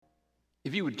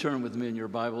If you would turn with me in your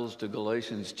Bibles to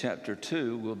Galatians chapter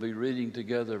 2, we'll be reading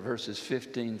together verses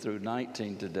 15 through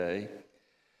 19 today.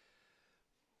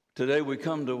 Today we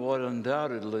come to what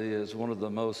undoubtedly is one of the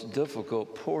most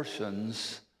difficult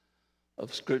portions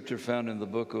of Scripture found in the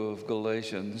book of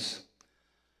Galatians.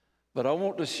 But I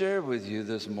want to share with you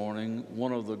this morning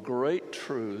one of the great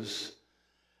truths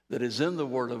that is in the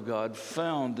Word of God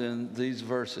found in these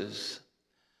verses.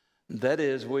 That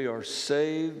is, we are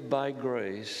saved by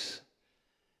grace.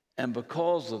 And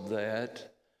because of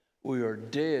that, we are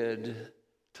dead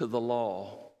to the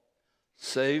law.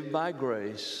 Saved by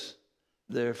grace,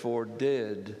 therefore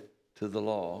dead to the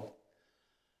law.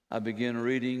 I begin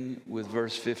reading with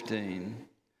verse 15.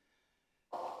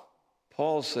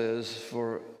 Paul says,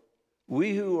 "For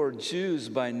we who are Jews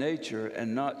by nature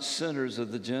and not sinners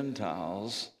of the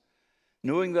Gentiles,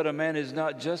 knowing that a man is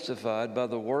not justified by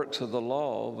the works of the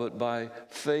law, but by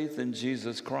faith in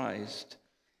Jesus Christ,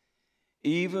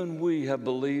 even we have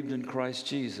believed in Christ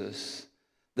Jesus,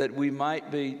 that we might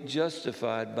be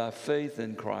justified by faith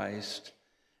in Christ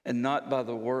and not by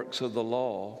the works of the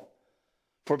law.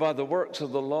 For by the works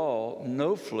of the law,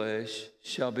 no flesh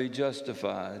shall be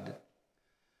justified.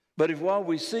 But if while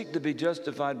we seek to be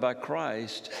justified by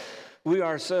Christ, we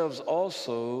ourselves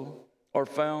also are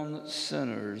found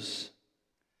sinners,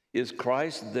 is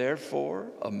Christ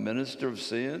therefore a minister of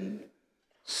sin?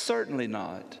 Certainly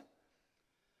not.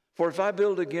 For if I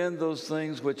build again those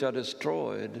things which I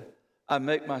destroyed, I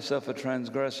make myself a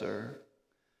transgressor.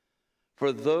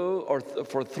 For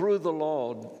through the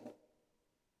law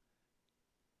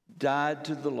died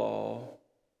to the law,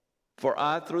 for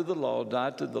I through the law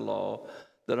died to the law,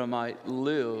 that I might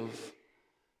live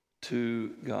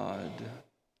to God."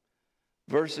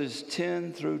 Verses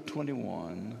 10 through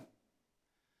 21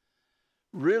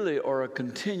 really are a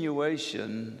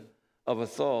continuation of a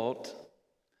thought.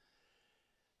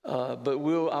 But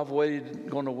I'm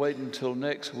going to wait until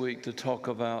next week to talk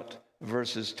about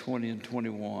verses 20 and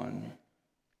 21.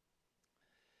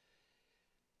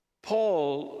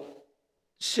 Paul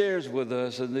shares with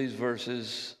us in these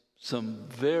verses some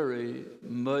very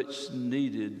much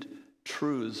needed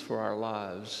truths for our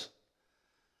lives.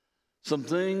 Some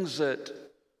things that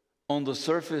on the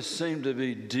surface seem to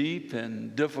be deep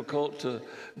and difficult to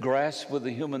grasp with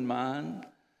the human mind.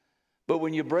 But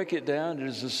when you break it down, it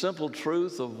is the simple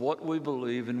truth of what we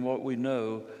believe and what we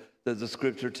know that the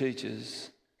Scripture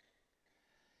teaches.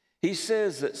 He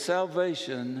says that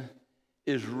salvation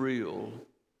is real.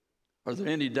 Are there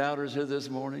any doubters here this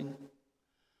morning?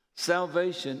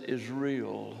 Salvation is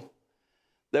real.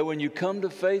 That when you come to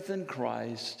faith in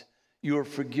Christ, you are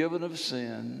forgiven of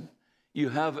sin, you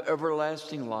have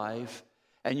everlasting life,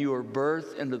 and you are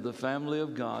birthed into the family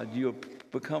of God. You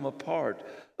have become a part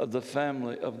of the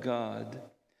family of God.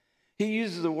 He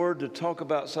uses the word to talk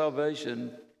about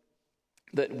salvation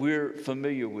that we're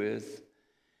familiar with.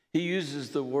 He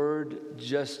uses the word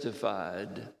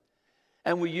justified.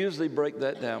 And we usually break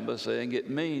that down by saying it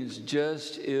means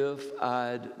just if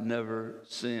I'd never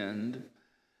sinned.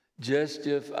 Just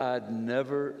if I'd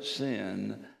never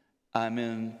sinned, I'm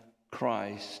in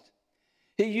Christ.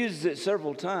 He uses it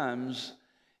several times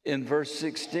in verse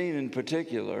 16 in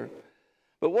particular.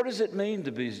 But what does it mean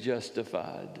to be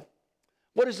justified?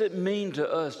 What does it mean to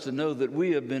us to know that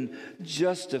we have been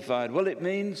justified? Well, it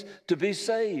means to be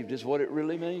saved is what it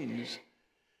really means.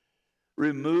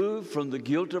 Removed from the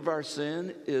guilt of our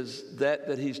sin is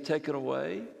that He's taken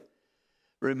away.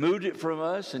 Removed it from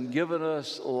us and given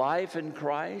us life in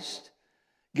Christ.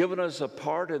 Given us a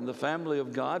part in the family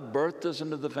of God. Birthed us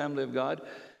into the family of God.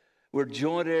 We're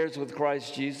joint heirs with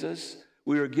Christ Jesus.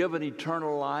 We are given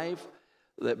eternal life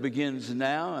that begins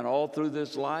now and all through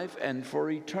this life, and for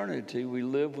eternity we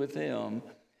live with Him.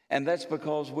 And that's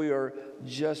because we are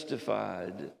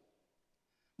justified.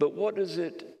 But what does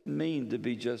it mean to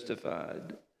be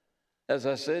justified? As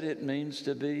I said, it means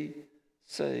to be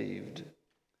saved.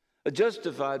 A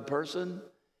justified person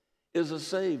is a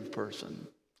saved person.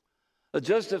 A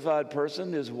justified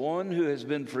person is one who has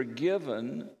been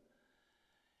forgiven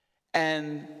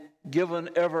and given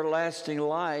everlasting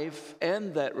life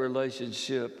and that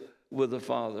relationship with the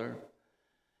Father.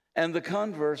 And the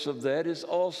converse of that is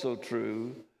also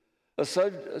true. A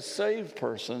saved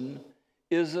person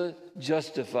is a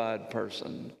justified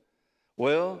person.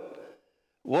 Well,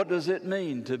 what does it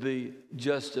mean to be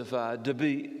justified, to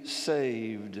be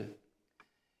saved?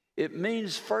 It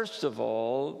means, first of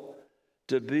all,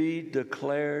 to be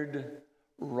declared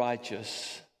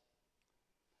righteous.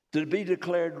 To be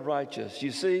declared righteous.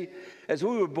 You see, as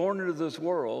we were born into this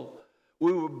world,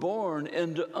 we were born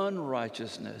into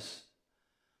unrighteousness.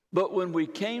 But when we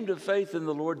came to faith in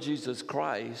the Lord Jesus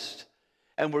Christ,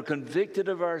 And we're convicted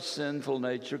of our sinful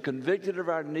nature, convicted of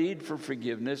our need for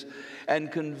forgiveness,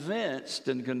 and convinced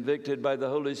and convicted by the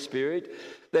Holy Spirit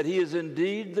that he is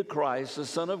indeed the Christ, the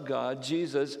Son of God,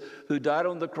 Jesus, who died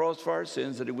on the cross for our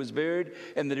sins, that he was buried,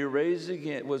 and that he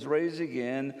was raised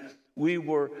again. We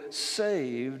were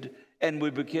saved, and we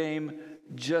became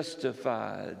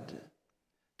justified.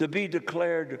 To be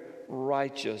declared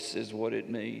righteous is what it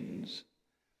means.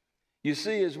 You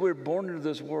see, as we're born into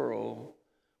this world,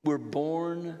 we're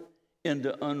born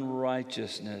into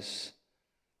unrighteousness.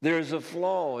 There's a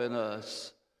flaw in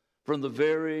us from the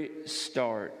very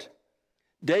start.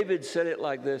 David said it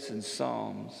like this in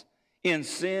Psalms: "In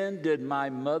sin did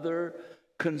my mother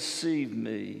conceive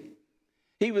me."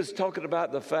 He was talking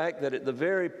about the fact that at the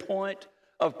very point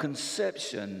of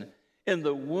conception, in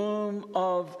the womb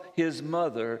of his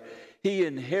mother, he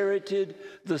inherited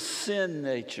the sin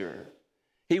nature.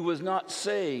 He was not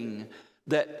saying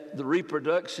that the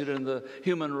reproduction in the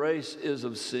human race is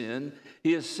of sin.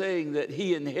 He is saying that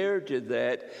he inherited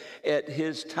that at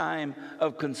his time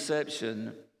of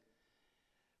conception.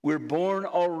 We're born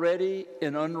already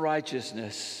in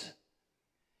unrighteousness.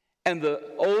 And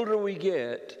the older we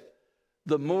get,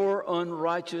 the more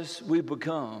unrighteous we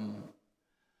become.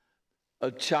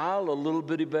 A child, a little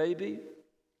bitty baby,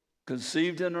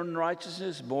 conceived in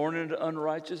unrighteousness, born into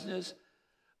unrighteousness,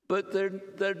 but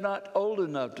they're not old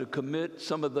enough to commit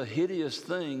some of the hideous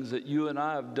things that you and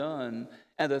I have done,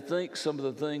 and to think some of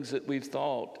the things that we've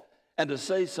thought, and to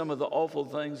say some of the awful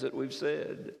things that we've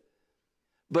said.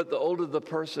 But the older the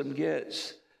person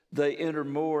gets, they enter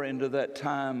more into that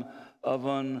time of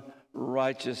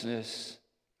unrighteousness.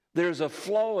 There's a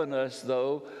flaw in us,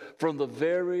 though, from the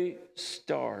very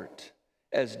start,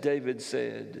 as David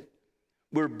said.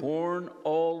 We're born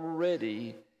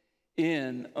already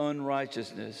in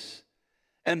unrighteousness.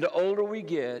 And the older we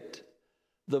get,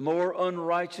 the more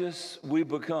unrighteous we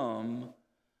become,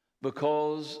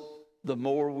 because the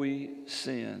more we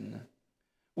sin.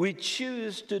 We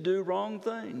choose to do wrong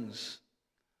things.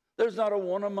 There's not a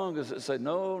one among us that say,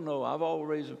 no, I've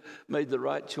always made the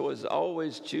right choice. I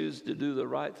always choose to do the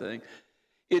right thing.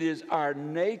 It is our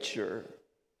nature,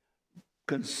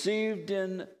 conceived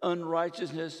in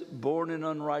unrighteousness, born in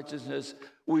unrighteousness.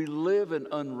 We live in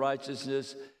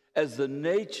unrighteousness as the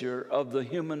nature of the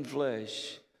human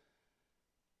flesh.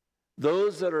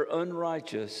 Those that are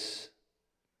unrighteous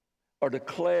are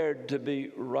declared to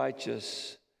be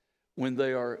righteous when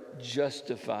they are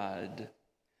justified.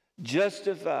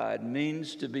 Justified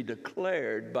means to be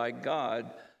declared by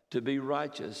God to be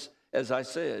righteous. As I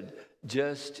said,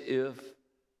 just if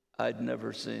I'd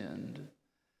never sinned.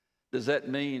 Does that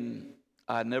mean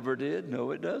I never did?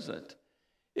 No, it doesn't.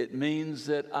 It means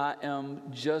that I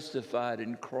am justified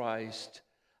in Christ.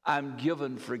 I'm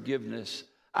given forgiveness.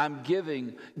 I'm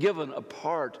given a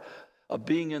part of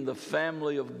being in the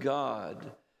family of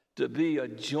God, to be a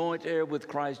joint heir with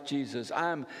Christ Jesus.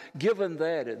 I'm given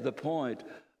that at the point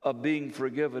of being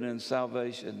forgiven in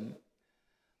salvation.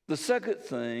 The second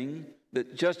thing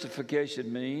that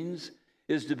justification means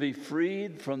is to be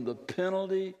freed from the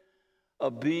penalty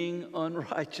of being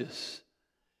unrighteous.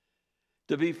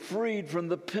 To be freed from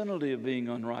the penalty of being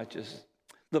unrighteous.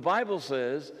 The Bible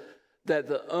says that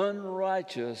the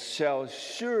unrighteous shall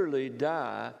surely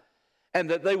die, and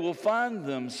that they will find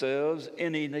themselves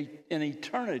in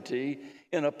eternity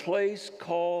in a place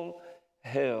called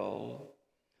hell.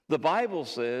 The Bible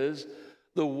says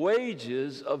the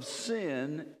wages of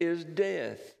sin is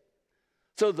death.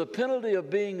 So the penalty of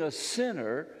being a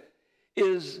sinner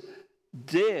is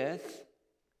death.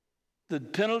 The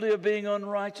penalty of being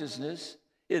unrighteousness,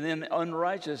 in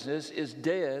unrighteousness, is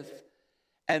death,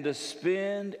 and to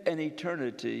spend an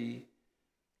eternity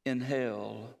in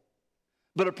hell.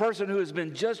 But a person who has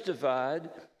been justified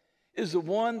is the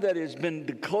one that has been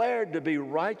declared to be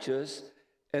righteous,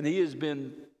 and he has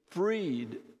been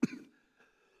freed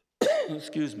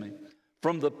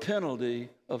from the penalty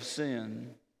of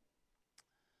sin.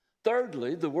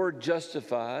 Thirdly, the word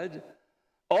justified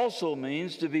also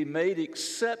means to be made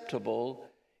acceptable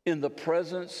in the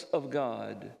presence of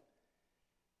God.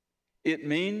 It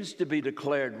means to be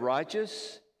declared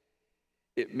righteous.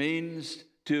 It means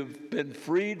to have been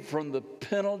freed from the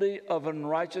penalty of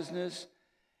unrighteousness.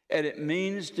 And it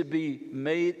means to be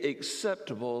made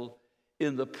acceptable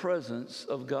in the presence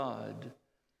of God.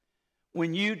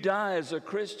 When you die as a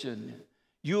Christian,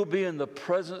 you'll be in the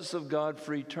presence of God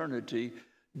for eternity,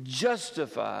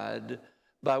 justified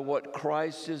by what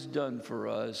Christ has done for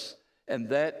us, and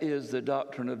that is the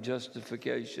doctrine of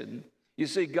justification. You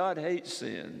see, God hates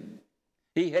sin.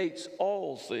 He hates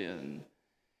all sin.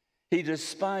 He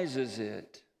despises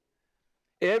it.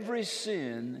 Every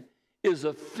sin is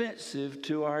offensive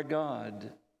to our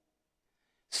God.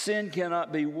 Sin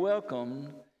cannot be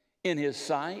welcomed in his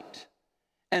sight,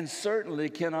 and certainly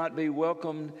cannot be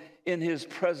welcomed in his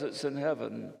presence in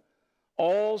heaven.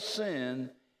 All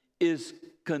sin is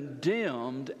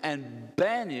condemned and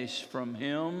banished from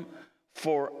him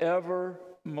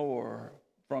forevermore,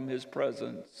 from his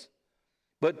presence.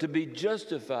 But to be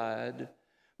justified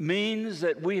means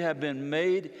that we have been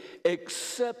made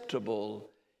acceptable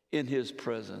in his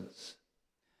presence.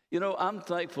 You know, I'm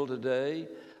thankful today.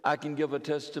 I can give a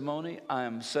testimony. I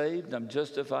am saved. I'm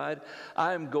justified.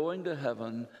 I am going to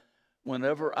heaven.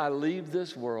 Whenever I leave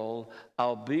this world,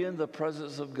 I'll be in the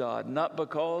presence of God, not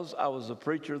because I was a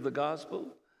preacher of the gospel,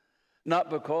 not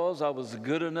because I was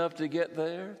good enough to get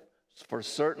there, for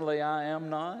certainly I am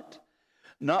not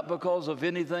because of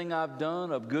anything I've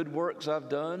done, of good works I've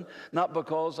done, not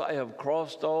because I have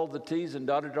crossed all the T's and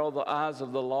dotted all the I's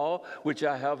of the law, which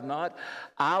I have not.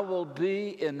 I will be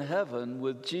in heaven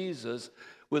with Jesus,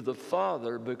 with the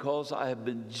Father, because I have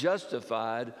been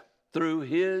justified through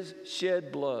his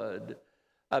shed blood.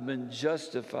 I've been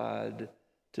justified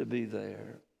to be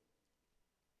there.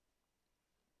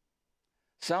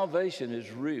 Salvation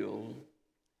is real.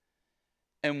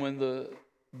 And when the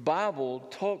Bible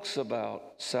talks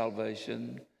about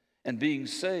salvation and being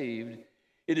saved,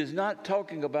 it is not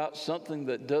talking about something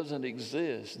that doesn't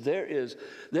exist. There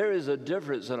is a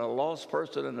difference in a lost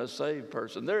person and a saved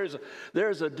person. There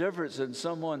is a difference in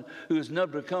someone who has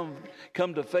never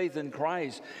come to faith in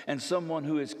Christ and someone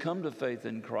who has come to faith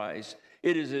in Christ.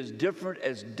 It is as different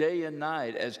as day and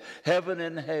night, as heaven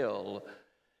and hell.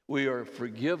 We are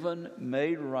forgiven,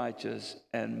 made righteous,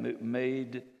 and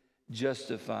made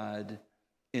justified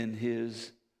in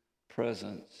his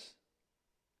presence.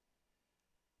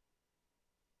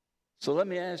 So let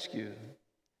me ask you,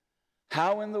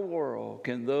 how in the world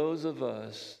can those of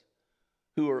us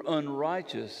who are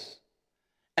unrighteous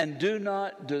and do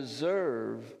not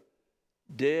deserve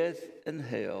death and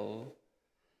hell,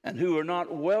 and who are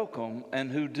not welcome,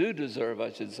 and who do deserve,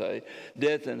 I should say,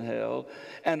 death and hell,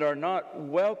 and are not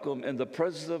welcome in the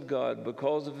presence of God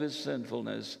because of his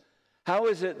sinfulness, how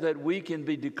is it that we can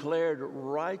be declared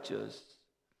righteous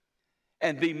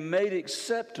and be made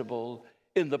acceptable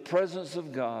in the presence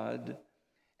of God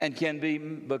and can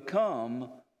become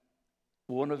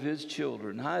one of his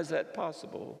children? How is that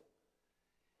possible?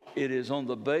 It is on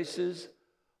the basis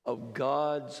of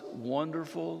God's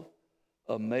wonderful,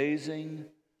 amazing,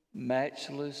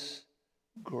 matchless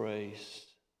grace.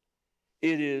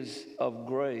 It is of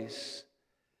grace.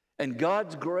 And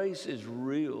God's grace is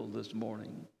real this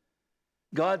morning.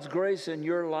 God's grace in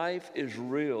your life is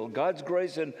real. God's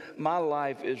grace in my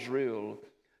life is real.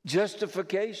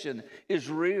 Justification is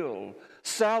real.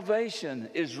 Salvation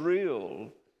is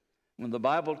real. When the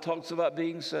Bible talks about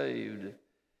being saved,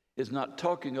 it's not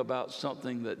talking about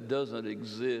something that doesn't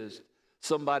exist,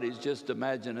 somebody's just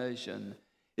imagination.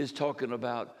 It's talking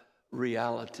about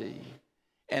reality.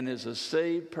 And as a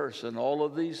saved person, all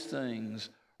of these things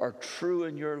are true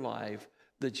in your life,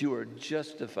 that you are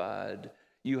justified.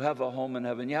 You have a home in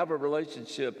heaven. You have a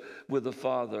relationship with the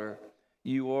Father.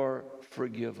 You are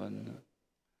forgiven.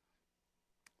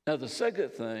 Now, the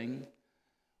second thing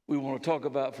we want to talk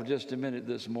about for just a minute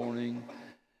this morning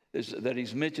is that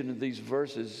he's mentioned in these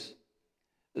verses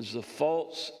is the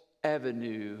false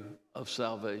avenue of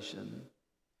salvation.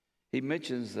 He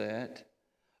mentions that,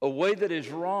 a way that is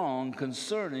wrong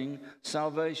concerning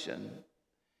salvation.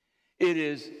 It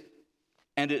is,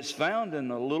 and it's found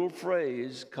in a little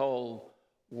phrase called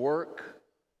work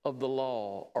of the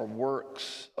law, or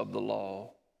works of the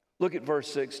law. Look at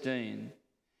verse 16.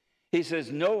 He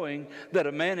says, knowing that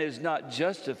a man is not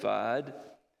justified,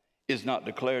 is not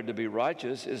declared to be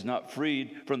righteous, is not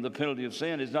freed from the penalty of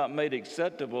sin, is not made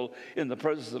acceptable in the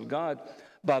presence of God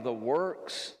by the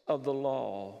works of the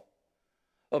law.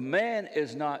 A man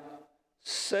is not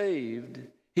saved,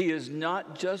 he is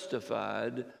not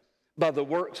justified by the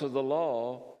works of the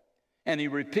law. And he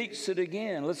repeats it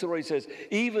again. Listen to what he says.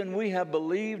 Even we have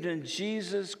believed in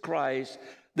Jesus Christ,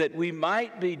 that we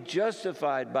might be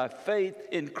justified by faith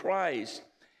in Christ,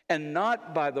 and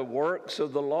not by the works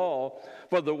of the law.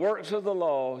 For the works of the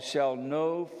law shall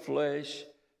no flesh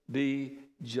be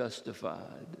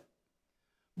justified.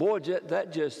 Boy,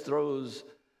 that just throws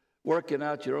working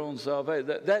out your own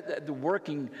salvation, that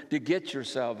working to get your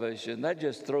salvation, that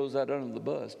just throws that under the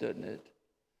bus, doesn't it?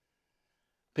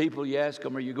 People, you ask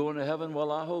them, are you going to heaven? Well,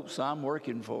 I hope so. I'm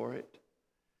working for it.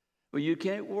 Well, you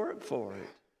can't work for it,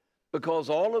 because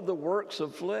all of the works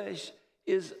of flesh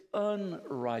is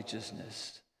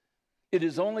unrighteousness. It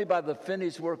is only by the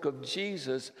finished work of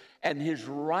Jesus and his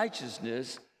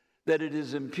righteousness that it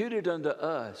is imputed unto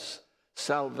us.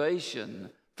 salvation,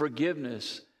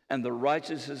 forgiveness, and the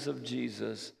righteousness of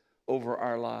Jesus over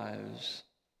our lives.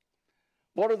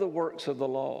 What are the works of the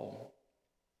law?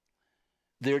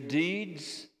 They're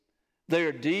deeds. They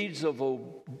are deeds of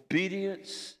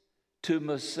obedience to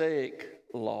Mosaic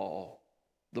law,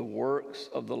 the works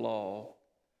of the law.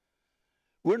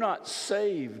 We're not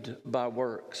saved by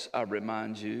works, I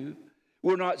remind you.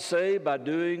 We're not saved by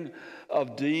doing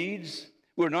of deeds.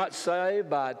 We're not saved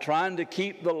by trying to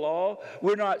keep the law.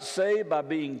 We're not saved by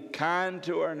being kind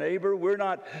to our neighbor. We're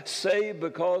not saved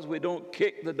because we don't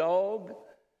kick the dog.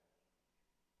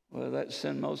 Well, that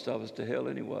sends most of us to hell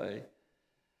anyway.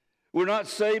 We're not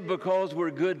saved because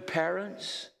we're good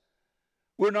parents.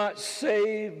 We're not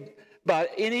saved by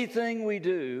anything we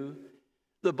do.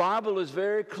 The Bible is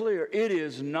very clear. It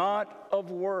is not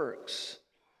of works.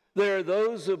 There are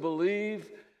those who believe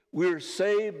we're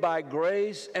saved by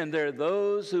grace, and there are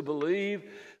those who believe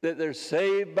that they're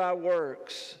saved by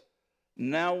works.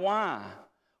 Now why?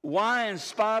 Why, in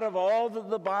spite of all that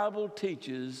the Bible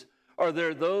teaches, are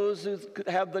there those who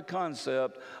have the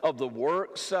concept of the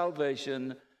work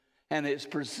salvation, and it's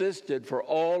persisted for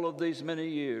all of these many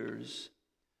years?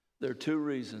 There are two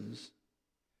reasons.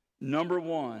 Number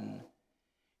one,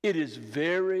 it is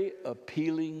very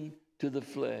appealing to the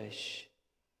flesh.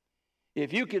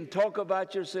 If you can talk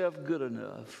about yourself good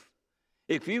enough,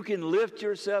 if you can lift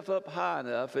yourself up high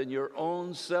enough in your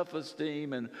own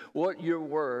self-esteem and what you're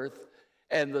worth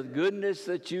and the goodness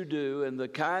that you do and the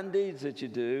kind deeds that you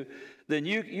do, then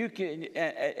you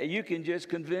can just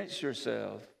convince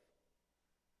yourself.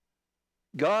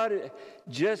 God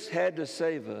just had to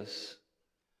save us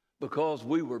because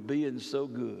we were being so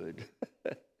good.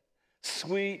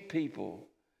 Sweet people.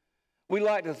 We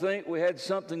like to think we had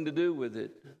something to do with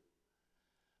it.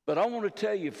 But I want to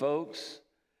tell you, folks,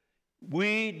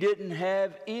 we didn't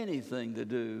have anything to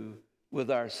do with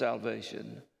our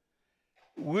salvation.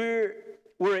 Were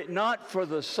it not for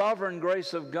the sovereign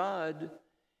grace of God,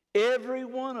 every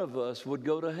one of us would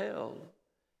go to hell.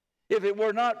 If it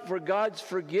were not for God's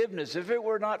forgiveness, if it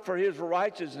were not for His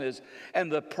righteousness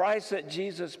and the price that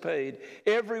Jesus paid,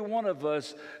 every one of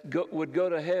us would go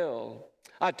to hell.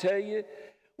 I tell you,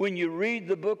 when you read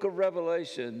the book of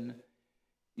Revelation,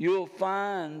 you'll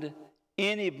find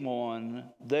anyone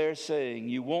there saying,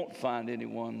 you won't find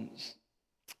anyone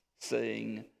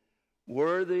saying,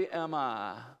 worthy am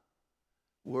I,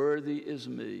 worthy is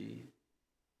me.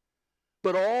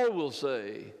 But all will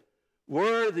say,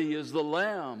 worthy is the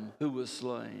Lamb who was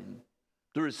slain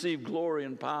to receive glory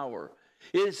and power.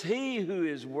 It is He who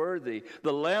is worthy,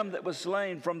 the Lamb that was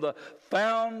slain from the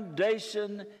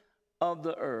foundation of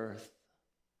the earth.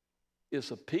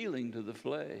 It's appealing to the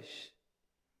flesh,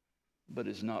 but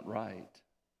it's not right.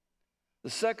 The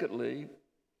second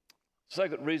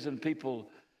reason people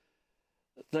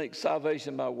think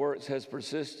salvation by works has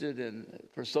persisted and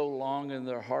for so long in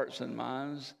their hearts and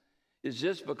minds is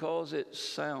just because it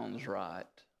sounds right.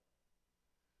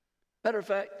 Matter of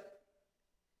fact,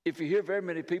 if you hear very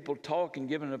many people talk and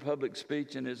giving a public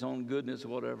speech in his own goodness or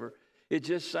whatever, it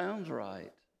just sounds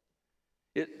right.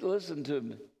 Listen to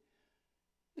me.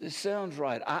 It sounds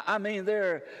right. I mean,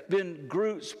 there have been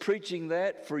groups preaching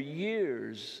that for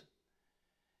years,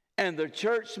 and the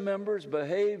church members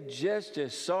behave just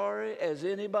as sorry as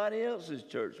anybody else's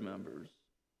church members.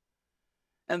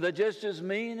 And they're just as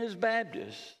mean as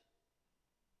Baptists.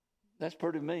 That's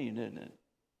pretty mean, isn't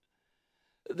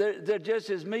it? They're just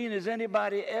as mean as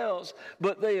anybody else,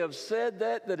 but they have said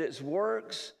that it's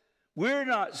works. We're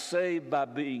not saved by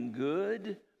being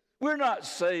good. We're not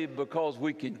saved because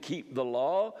we can keep the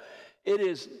law. It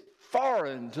is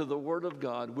foreign to the Word of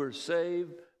God. We're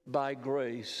saved by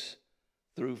grace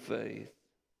through faith.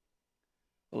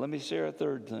 Well, let me share a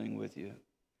third thing with you.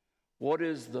 What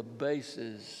is the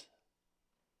basis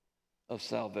of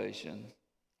salvation?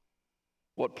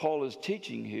 What Paul is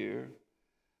teaching here,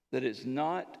 that it's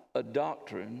not a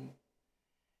doctrine,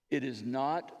 it is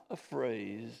not a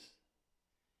phrase,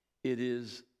 it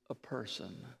is a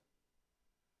person.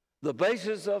 The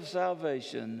basis of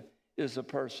salvation is a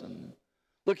person.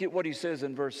 Look at what he says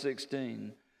in verse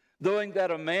 16. Knowing that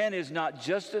a man is not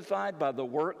justified by the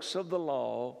works of the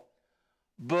law,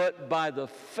 but by the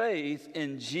faith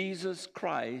in Jesus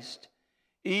Christ,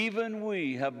 even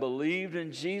we have believed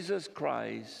in Jesus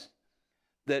Christ,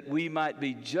 that we might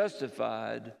be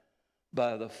justified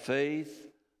by the faith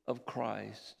of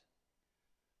Christ.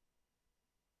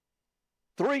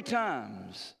 3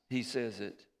 times he says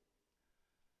it.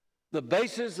 The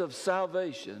basis of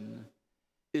salvation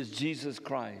is Jesus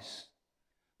Christ.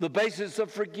 The basis of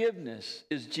forgiveness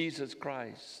is Jesus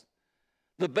Christ.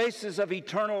 The basis of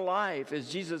eternal life is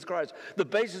Jesus Christ. The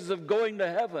basis of going to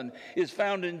heaven is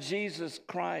found in Jesus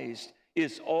Christ.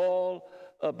 It's all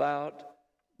about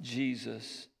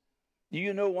Jesus. Do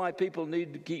you know why people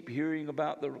need to keep hearing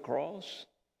about the cross?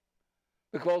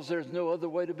 Because there's no other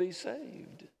way to be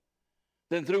saved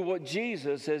than through what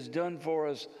Jesus has done for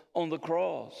us on the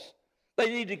cross. They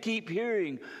need to keep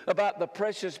hearing about the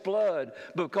precious blood,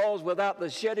 because without the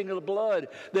shedding of the blood,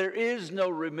 there is no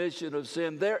remission of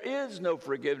sin. There is no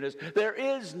forgiveness. There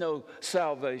is no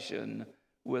salvation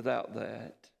without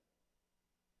that.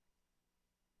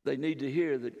 They need to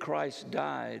hear that Christ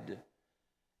died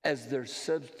as their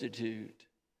substitute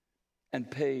and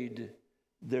paid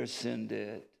their sin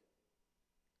debt.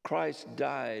 Christ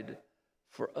died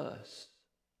for us.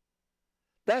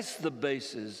 That's the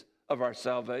basis of our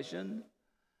salvation.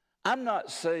 I'm not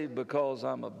saved because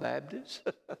I'm a Baptist.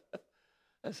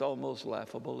 That's almost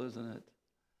laughable, isn't it?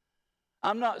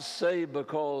 I'm not saved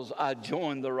because I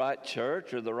joined the right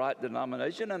church or the right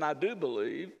denomination, and I do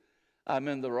believe I'm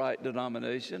in the right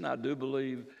denomination. I do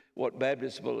believe what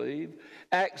Baptists believe.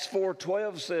 Acts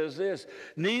 4:12 says this,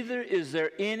 "Neither is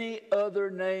there any other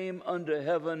name under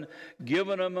heaven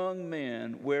given among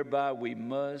men whereby we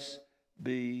must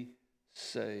be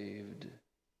saved."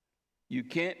 You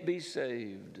can't be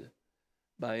saved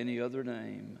by any other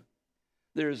name.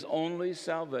 There is only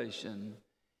salvation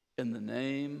in the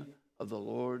name of the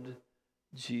Lord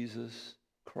Jesus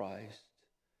Christ.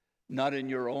 Not in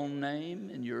your own name,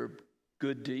 in your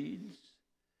good deeds,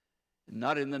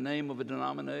 not in the name of a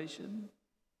denomination,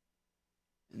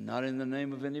 and not in the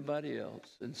name of anybody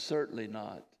else, and certainly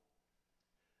not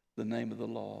the name of the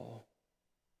law.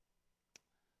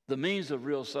 The means of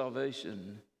real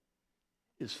salvation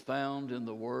is found in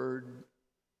the word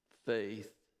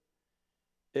faith,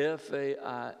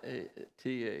 F-A-I-T-H,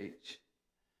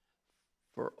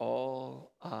 for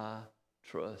all I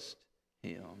trust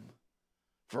him,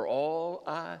 for all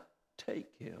I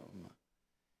take him.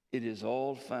 It is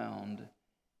all found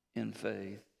in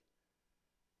faith.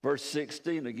 Verse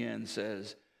 16 again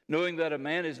says, "Knowing that a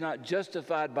man is not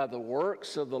justified by the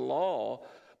works of the law,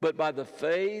 but by the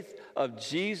faith of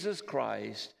Jesus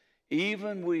Christ,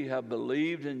 even we have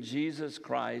believed in Jesus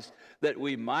Christ, that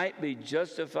we might be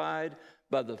justified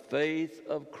by the faith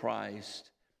of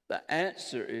Christ." The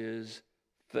answer is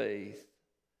faith.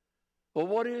 Well,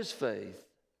 what is faith?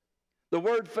 The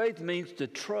word faith means to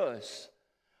trust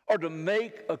or to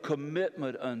make a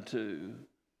commitment unto.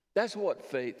 That's what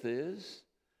faith is.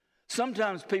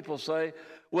 Sometimes people say,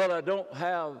 "Well, I don't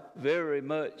have very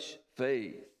much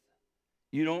faith."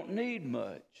 You don't need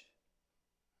much.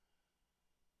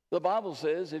 The Bible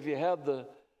says if you have the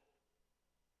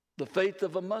faith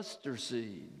of a mustard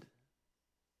seed.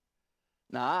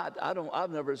 Now,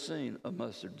 I've never seen a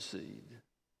mustard seed.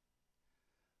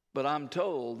 But I'm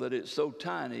told that it's so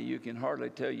tiny you can hardly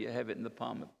tell you have it in the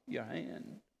palm of your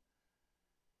hand.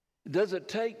 It doesn't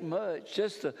take much,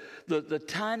 just the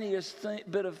tiniest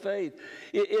bit of faith.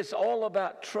 It's all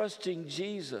about trusting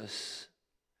Jesus.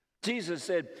 Jesus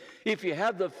said, if you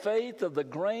have the faith of the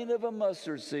grain of a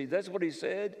mustard seed, that's what he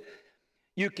said,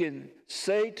 you can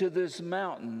say to this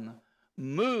mountain,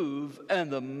 "Move,"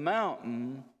 and the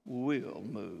mountain will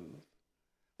move.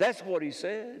 That's what he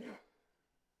said.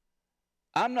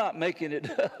 I'm not making it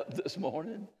up this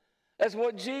morning. That's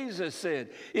what Jesus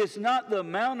said. It's not the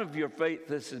amount of your faith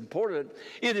that's important.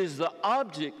 It is the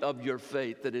object of your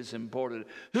faith that is important.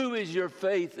 Who is your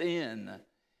faith in?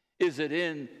 Is it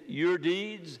in your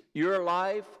deeds, your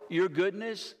life, your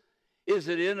goodness? Is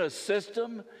it in a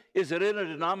system? Is it in a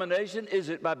denomination? Is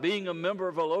it by being a member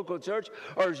of a local church?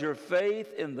 Or is your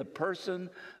faith in the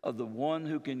person of the one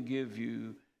who can give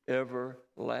you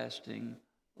everlasting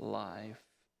life?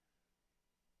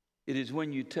 It is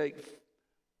when you take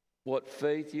what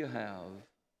faith you have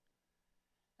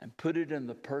and put it in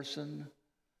the person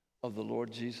of the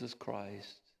Lord Jesus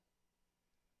Christ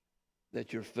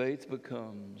that your faith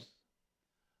becomes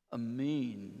a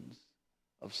means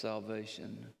of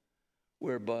salvation,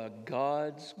 whereby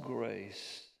God's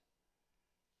grace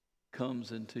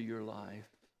comes into your life.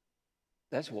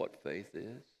 That's what faith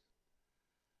is.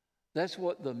 That's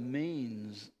what the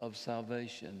means of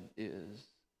salvation is.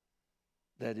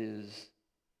 That is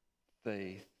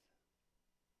faith.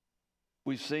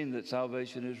 We've seen that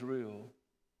salvation is real.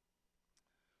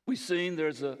 We've seen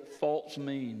there's a false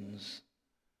means.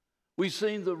 We've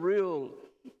seen the real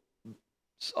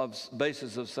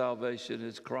basis of salvation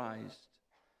is Christ.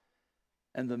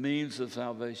 And the means of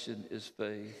salvation is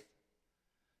faith.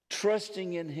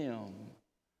 Trusting in him.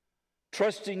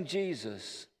 Trusting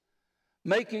Jesus.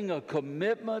 Making a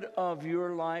commitment of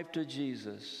your life to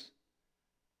Jesus.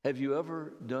 Have you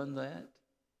ever done that?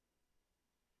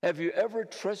 Have you ever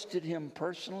trusted him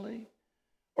personally,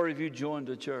 or have you joined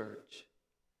a church?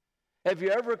 Have you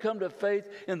ever come to faith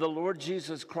in the Lord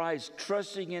Jesus Christ,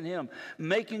 trusting in him,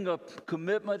 making a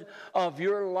commitment of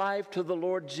your life to the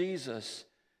Lord Jesus?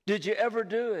 Did you ever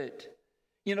do it?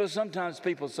 You know, sometimes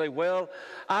people say, well,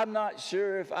 I'm not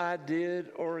sure if I did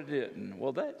or didn't.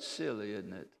 Well, that's silly,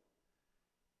 isn't it?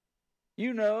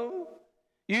 You know,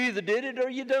 you either did it or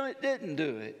you didn't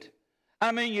do it.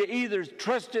 I mean, you either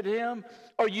trusted him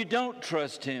or you don't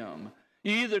trust him.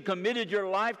 You either committed your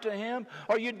life to him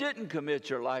or you didn't commit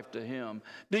your life to him.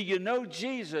 Do you know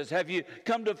Jesus? Have you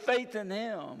come to faith in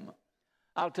him?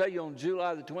 I'll tell you, on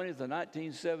July the 20th of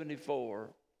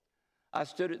 1974, I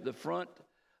stood at the front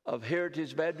of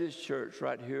Heritage Baptist Church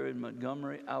right here in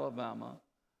Montgomery, Alabama,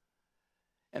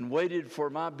 and waited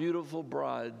for my beautiful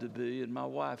bride to be and my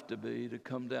wife to be to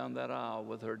come down that aisle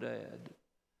with her dad.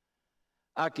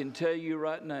 I can tell you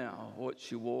right now what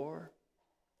she wore.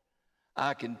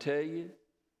 I can tell you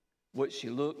what she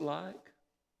looked like.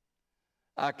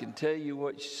 I can tell you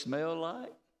what she smelled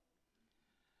like.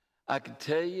 I can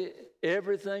tell you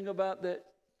everything about that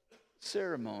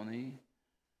ceremony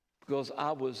because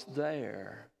I was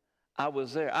there. I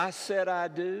was there. I said I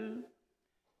do.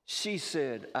 She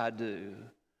said I do.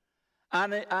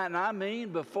 And I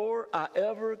mean, before I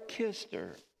ever kissed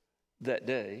her that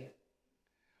day,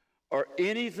 or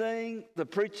anything the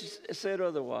preacher said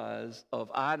otherwise of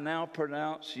I now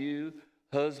pronounce you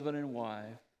husband and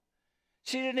wife.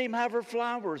 She didn't even have her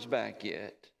flowers back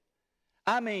yet.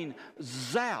 I mean,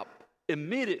 zap,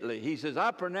 immediately. He says,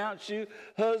 I pronounce you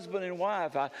husband and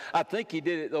wife. I think he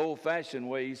did it the old-fashioned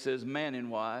way. He says man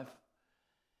and wife.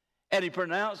 And he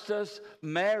pronounced us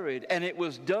married, and it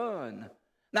was done.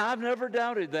 Now, I've never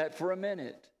doubted that for a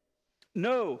minute.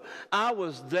 No, I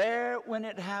was there when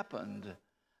it happened.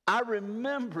 I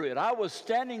remember it. I was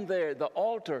standing there at the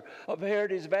altar of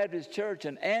Heritage Baptist Church,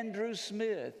 and Andrew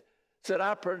Smith said,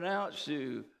 I pronounce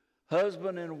you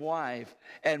husband and wife,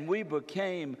 and we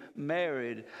became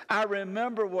married. I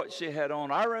remember what she had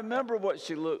on. I remember what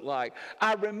she looked like.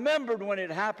 I remembered when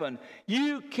it happened.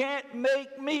 You can't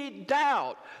make me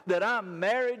doubt that I'm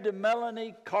married to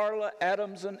Melanie Carla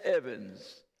Adamson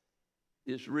Evans.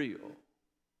 It's real.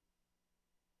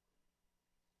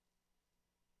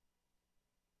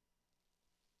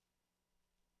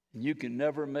 You can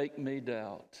never make me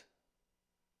doubt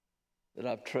that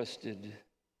I've trusted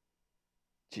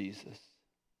Jesus.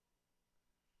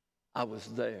 I was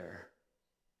there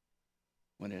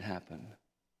when it happened.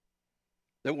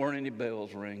 There weren't any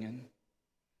bells ringing.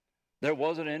 There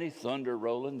wasn't any thunder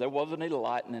rolling. There wasn't any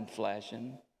lightning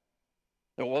flashing.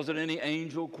 There wasn't any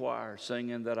angel choir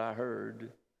singing that I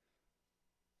heard.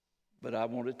 But I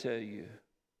want to tell you,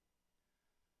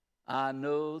 I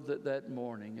know that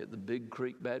morning at the Big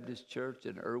Creek Baptist Church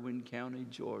in Irwin County,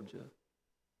 Georgia,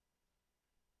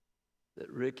 that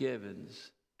Rick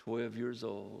Evans, 12 years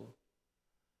old,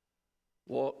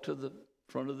 walked to the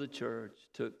front of the church,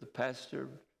 took the pastor,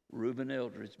 Reuben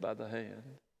Eldridge, by the hand,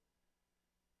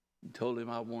 and told him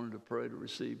I wanted to pray to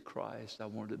receive Christ. I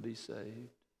wanted to be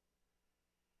saved.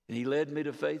 And he led me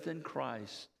to faith in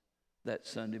Christ that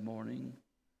Sunday morning.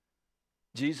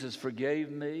 Jesus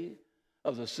forgave me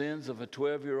of the sins of a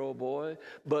 12-year-old boy,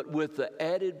 but with the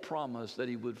added promise that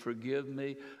he would forgive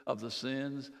me of the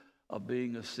sins of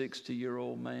being a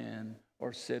 60-year-old man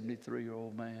or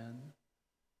 73-year-old man.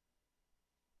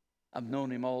 I've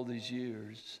known him all these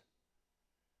years.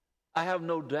 I have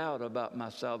no doubt about my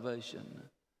salvation.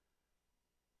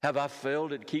 Have I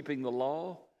failed at keeping the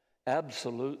law?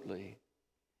 Absolutely.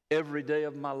 Every day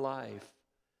of my life.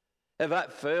 Have I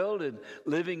failed in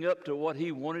living up to what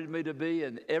he wanted me to be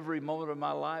in every moment of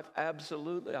my life?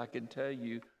 Absolutely. I can tell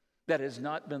you that has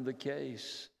not been the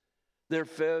case. Their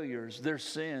failures, their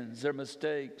sins, their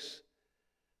mistakes.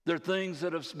 There are things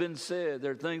that have been said.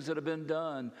 There are things that have been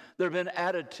done. There have been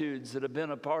attitudes that have been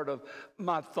a part of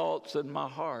my thoughts and my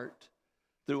heart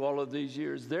through all of these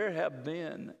years. There have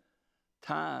been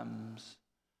times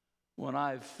when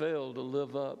I've failed to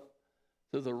live up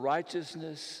to the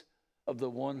righteousness of the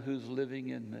one who's living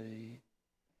in me.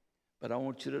 But I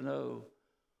want you to know,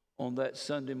 on that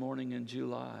Sunday morning in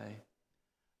July,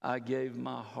 I gave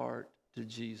my heart to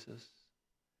Jesus,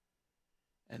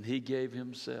 and he gave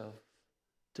himself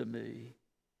to me.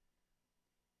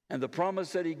 And the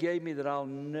promise that he gave me that I'll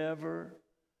never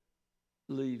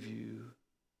leave you,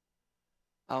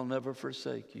 I'll never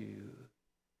forsake you,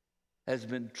 has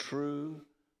been true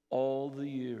all the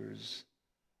years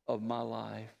of my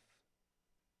life.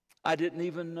 I didn't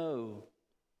even know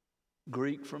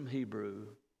Greek from Hebrew.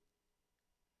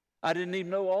 I didn't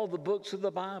even know all the books of the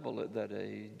Bible at that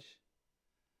age.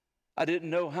 I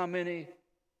didn't know how many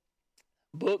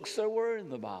books there were in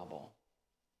the Bible.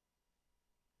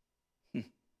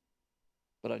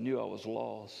 But I knew I was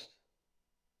lost.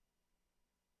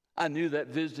 I knew that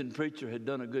visiting preacher had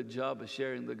done a good job of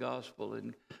sharing the gospel,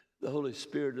 and the Holy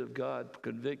Spirit of God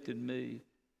convicted me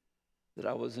that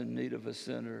I was in need of a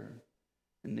sinner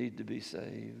and need to be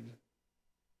saved.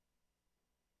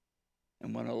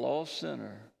 And when a lost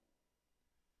sinner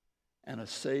and a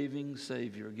saving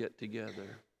Savior get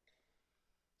together,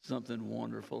 something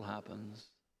wonderful happens.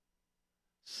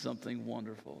 Something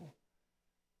wonderful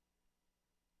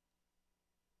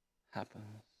happens.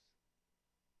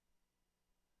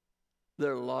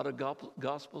 There are a lot of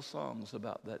gospel songs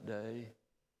about that day.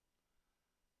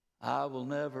 I will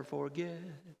never forget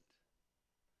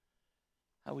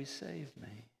how he saved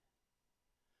me.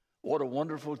 What a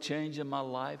wonderful change in my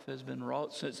life has been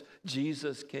wrought since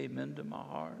Jesus came into my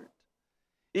heart.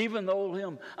 Even the old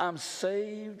hymn, I'm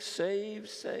saved, saved,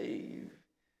 saved.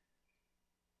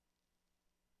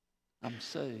 I'm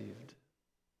saved.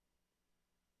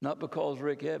 Not because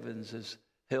Rick Evans has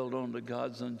held on to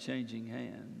God's unchanging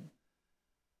hand,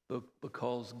 but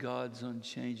because God's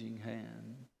unchanging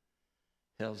hand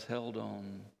has held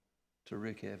on to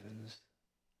Rick Evans.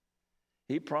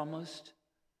 He promised,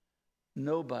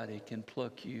 nobody can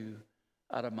pluck you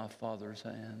out of my Father's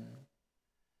hand.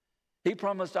 He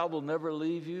promised, I will never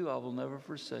leave you, I will never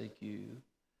forsake you.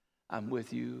 I'm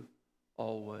with you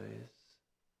always.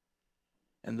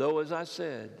 And though, as I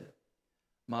said,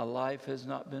 my life has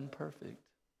not been perfect,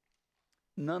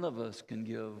 none of us can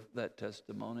give that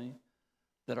testimony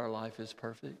that our life is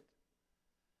perfect.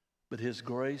 But his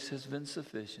grace has been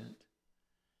sufficient.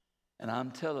 And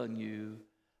I'm telling you,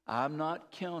 I'm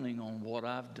not counting on what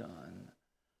I've done.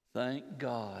 Thank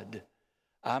God.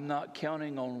 I'm not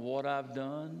counting on what I've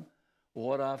done,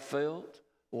 what I've felt,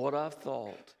 what I've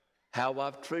thought, how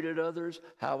I've treated others,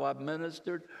 how I've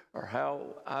ministered, or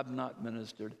how I've not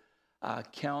ministered. I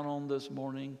count on this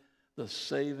morning the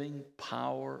saving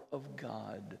power of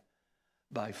God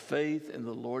by faith in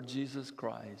the Lord Jesus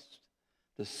Christ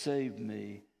to save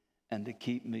me and to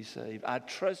keep me saved. I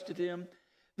trusted him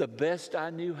the best I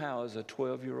knew how as a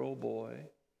 12-year-old boy.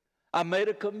 I made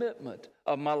a commitment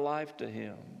of my life to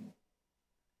him.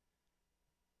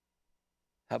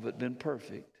 Have it been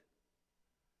perfect?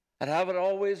 And have it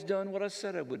always done what I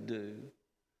said I would do?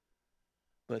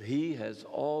 But he has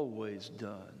always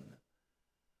done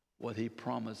what he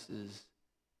promises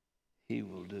he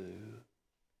will do.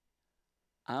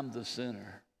 I'm the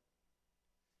sinner.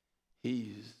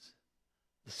 He's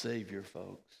the Savior,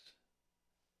 folks.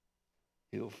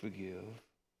 He'll forgive.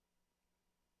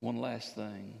 One last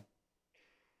thing.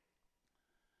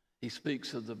 He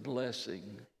speaks of the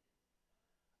blessing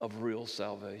of real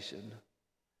salvation.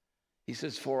 He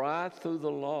says, for I through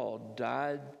the law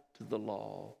died to the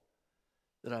law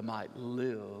that I might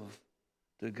live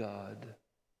to God.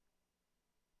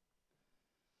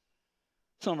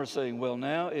 Some are saying, well,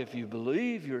 now, if you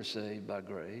believe you're saved by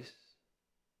grace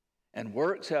and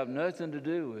works have nothing to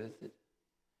do with it,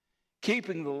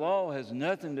 keeping the law has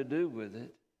nothing to do with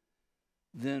it,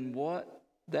 then what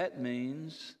that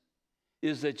means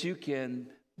is that you can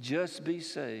just be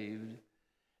saved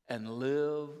and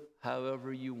live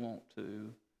however you want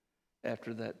to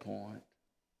after that point.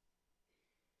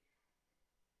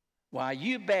 Why,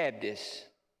 you Baptists,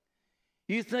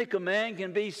 you think a man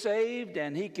can be saved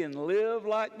and he can live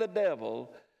like the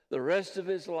devil the rest of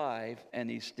his life and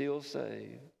he's still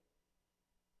saved.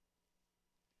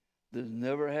 There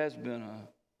never has been a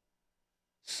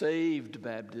saved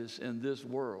Baptist in this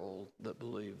world that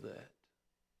believe that.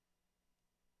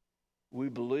 We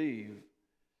believe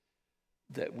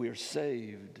that we're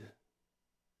saved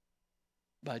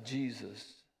by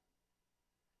Jesus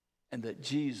and that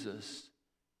Jesus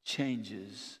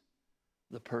changes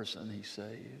the person he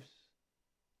saves.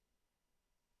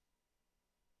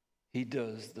 He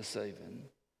does the saving.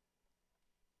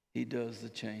 He does the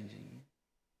changing.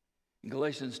 In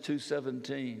Galatians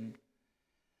 2:17,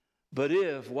 but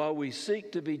if, while we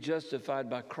seek to be justified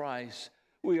by Christ,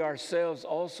 we ourselves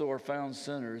also are found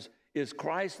sinners, is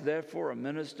Christ therefore a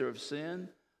minister of sin?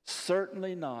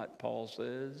 Certainly not, Paul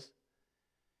says.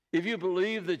 If you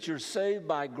believe that you're saved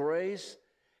by grace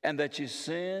and that you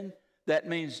sin, that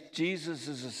means Jesus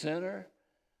is a sinner?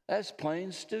 That's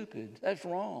plain stupid. That's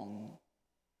wrong.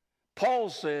 Paul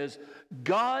says,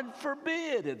 God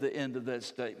forbid at the end of that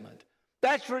statement.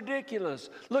 That's ridiculous.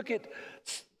 Look at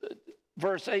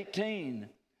verse 18.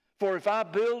 For if I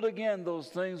build again those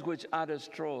things which I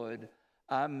destroyed,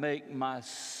 I make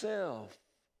myself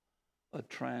a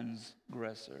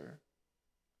transgressor.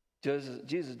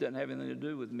 Jesus doesn't have anything to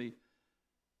do with me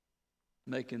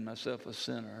making myself a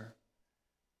sinner.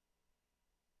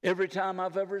 Every time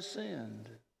I've ever sinned,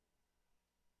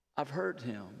 I've hurt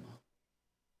him.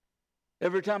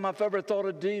 Every time I've ever thought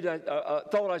a deed I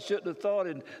thought I shouldn't have thought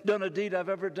and done a deed I've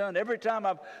ever done. Every time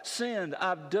I've sinned,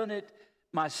 I've done it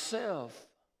myself.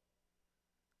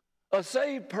 A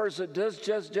saved person just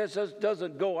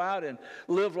doesn't go out and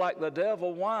live like the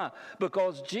devil. Why?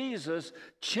 Because Jesus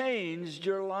changed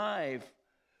your life.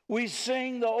 We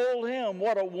sing the old hymn,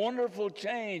 what a wonderful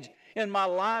change in my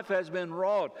life has been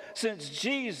wrought since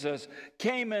Jesus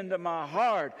came into my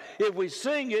heart. If we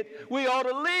sing it, we ought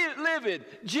to live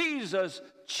it. Jesus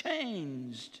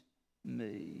changed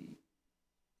me.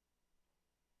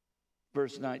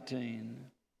 Verse 19,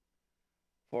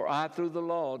 for I through the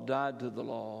law died to the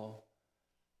law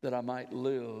that I might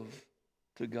live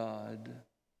to God.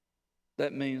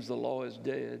 That means the law is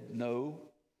dead. No,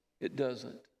 it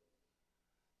doesn't.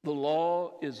 The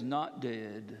law is not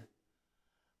dead.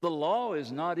 The law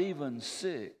is not even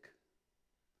sick.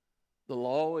 The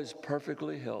law is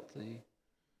perfectly healthy.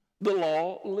 The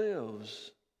law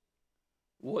lives.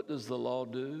 What does the law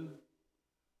do?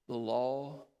 The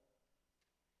law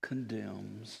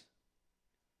condemns.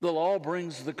 The law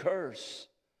brings the curse.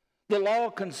 The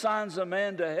law consigns a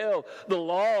man to hell. The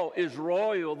law is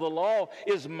royal. The law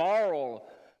is moral.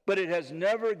 But it has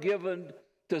never given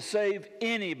to save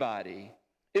anybody.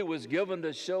 It was given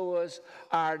to show us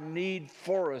our need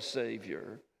for a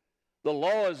Savior. The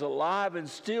law is alive and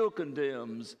still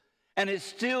condemns, and it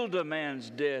still demands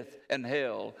death and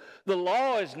hell. The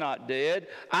law is not dead.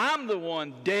 I'm the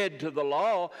one dead to the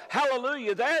law.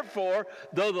 Hallelujah. Therefore,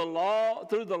 through the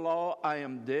law, I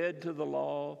am dead to the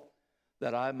law,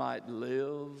 that I might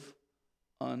live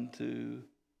unto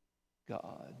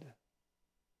God.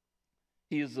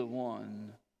 He is the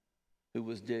one who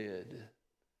was dead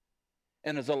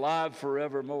and is alive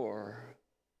forevermore.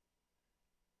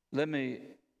 Let me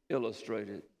illustrate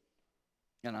it,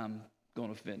 and I'm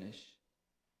going to finish.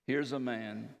 Here's a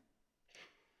man.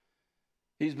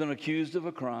 He's been accused of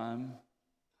a crime.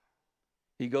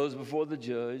 He goes before the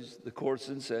judge. The court's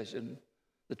in session.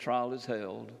 The trial is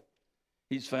held.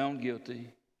 He's found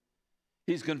guilty.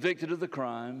 He's convicted of the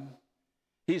crime.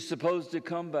 He's supposed to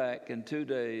come back in 2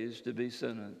 days to be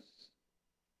sentenced.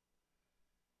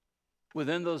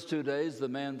 Within those 2 days, the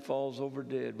man falls over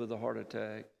dead with a heart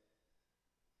attack.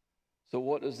 So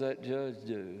what does that judge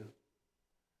do?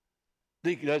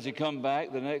 Does he come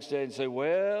back the next day and say,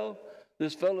 well,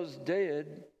 this fellow's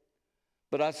dead,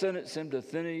 but I sentenced him to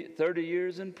 30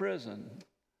 years in prison.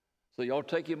 So y'all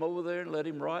take him over there and let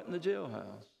him rot in the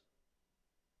jailhouse?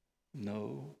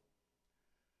 No.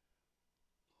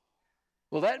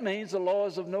 Well, that means the law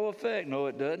is of no effect. No,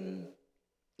 it doesn't.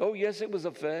 Oh, yes, it was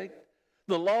effect.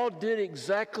 The law did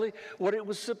exactly what it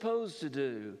was supposed to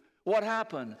do. What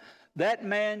happened? That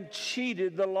man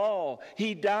cheated the law.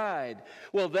 He died.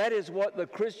 Well, that is what the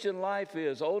Christian life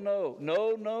is. Oh, no,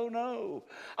 no, no, no.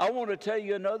 I want to tell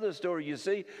you another story. You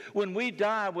see, when we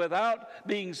die without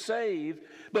being saved,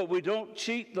 but we don't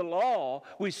cheat the law,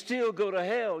 we still go to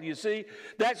hell. You see,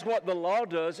 that's what the law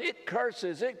does. It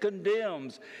curses, it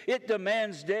condemns, it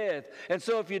demands death. And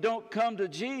so if you don't come to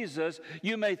Jesus,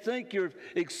 you may think you've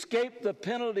escaped the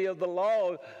penalty of the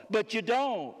law, but you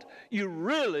don't. You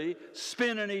really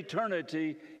spend an eternity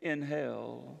in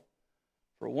hell.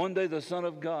 For one day the Son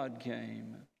of God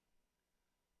came,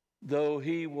 though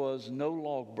he was no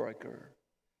lawbreaker.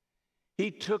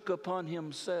 He took upon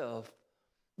himself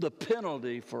the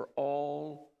penalty for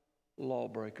all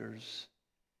lawbreakers.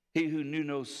 He who knew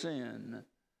no sin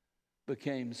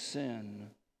became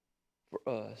sin for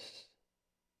us.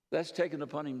 That's taken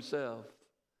upon himself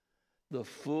the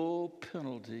full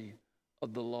penalty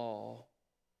of the law.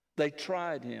 They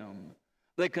tried him.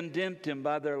 They condemned him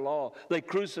by their law. They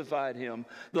crucified him.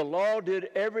 The law did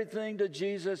everything to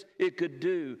Jesus it could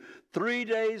do. 3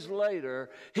 days later,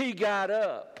 he got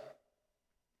up.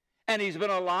 And he's been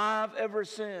alive ever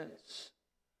since.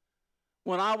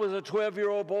 When I was a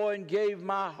 12-year-old boy and gave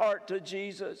my heart to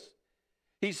Jesus,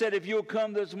 he said, if you'll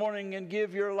come this morning and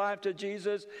give your life to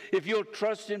Jesus, if you'll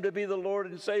trust him to be the Lord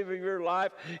and Savior of your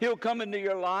life, he'll come into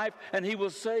your life and he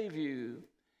will save you.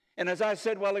 And as I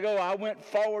said a while ago, I went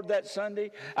forward that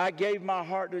Sunday. I gave my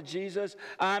heart to Jesus.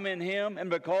 I'm in him, and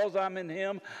because I'm in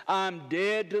him, I'm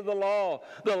dead to the law.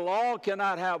 The law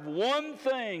cannot have one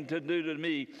thing to do to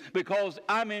me because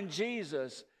I'm in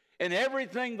Jesus. And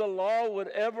everything the law would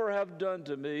ever have done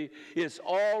to me, it's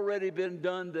already been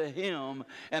done to him.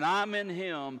 And I'm in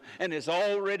him, and it's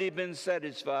already been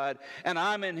satisfied. And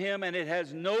I'm in him, and it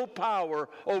has no power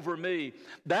over me.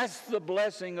 That's the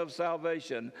blessing of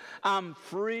salvation. I'm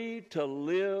free to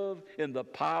live in the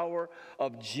power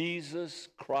of Jesus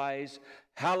Christ.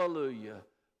 Hallelujah.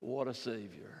 What a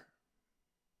Savior.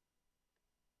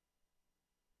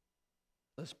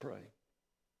 Let's pray.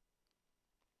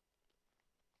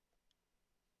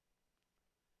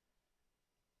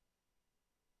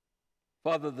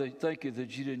 Father, thank you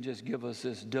that you didn't just give us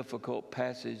this difficult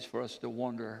passage for us to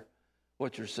wonder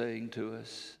what you're saying to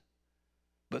us,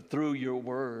 but through your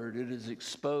word, it is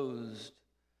exposed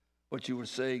what you were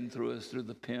saying through us through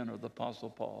the pen of the Apostle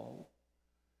Paul.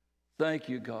 Thank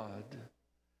you, God,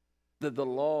 that the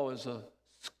law is a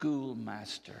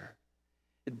schoolmaster.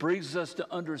 It brings us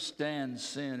to understand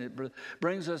sin. It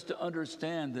brings us to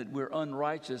understand that we're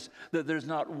unrighteous, that there's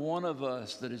not one of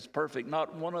us that is perfect.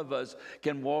 Not one of us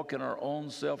can walk in our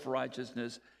own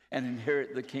self-righteousness and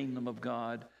inherit the kingdom of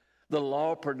God. The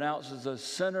law pronounces us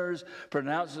sinners,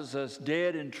 pronounces us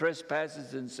dead in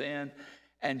trespasses and sin,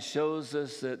 and shows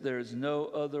us that there is no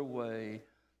other way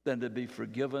than to be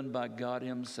forgiven by God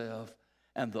himself.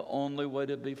 And the only way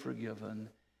to be forgiven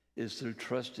is through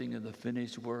trusting in the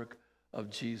finished work of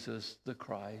Jesus the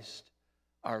Christ,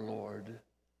 our Lord,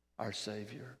 our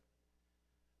Savior.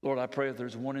 Lord, I pray if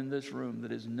there's one in this room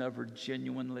that has never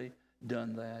genuinely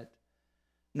done that,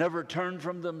 never turned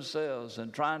from themselves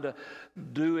and trying to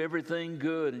do everything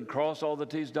good and cross all the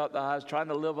T's, dot the I's, trying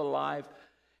to live a life,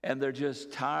 and they're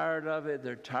just tired of it,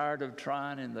 they're tired of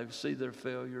trying, and they see their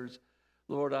failures.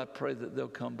 Lord, I pray that they'll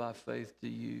come by faith to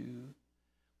you.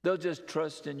 They'll just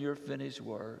trust in your finished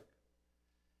work.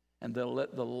 And they'll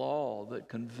let the law that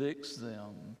convicts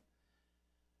them,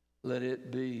 let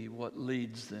it be what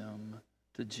leads them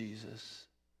to Jesus.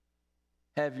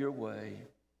 Have your way.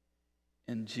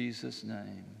 In Jesus'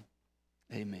 name,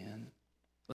 amen.